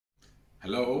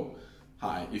Hello,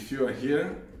 hi. If you are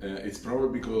here, it's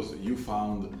probably because you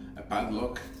found a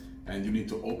padlock and you need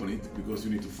to open it because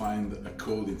you need to find a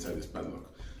code inside this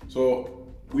padlock.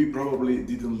 So we probably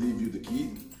didn't leave you the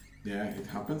key. Yeah, it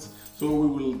happens. So we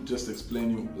will just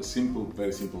explain you a simple,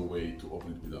 very simple way to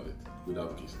open it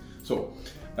without the keys. So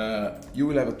you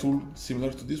will have a tool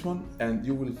similar to this one, and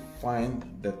you will find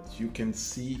that you can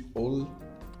see all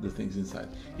the things inside.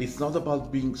 It's not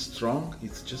about being strong,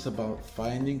 it's just about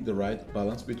finding the right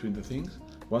balance between the things.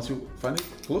 Once you find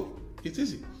it, look, it's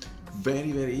easy.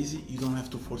 Very, very easy. You don't have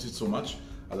to force it so much,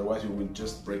 otherwise you will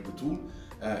just break the tool.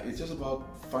 It's just about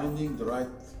finding the right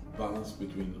balance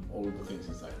between all the things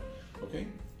inside. Okay?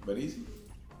 Very easy.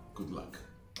 Good luck.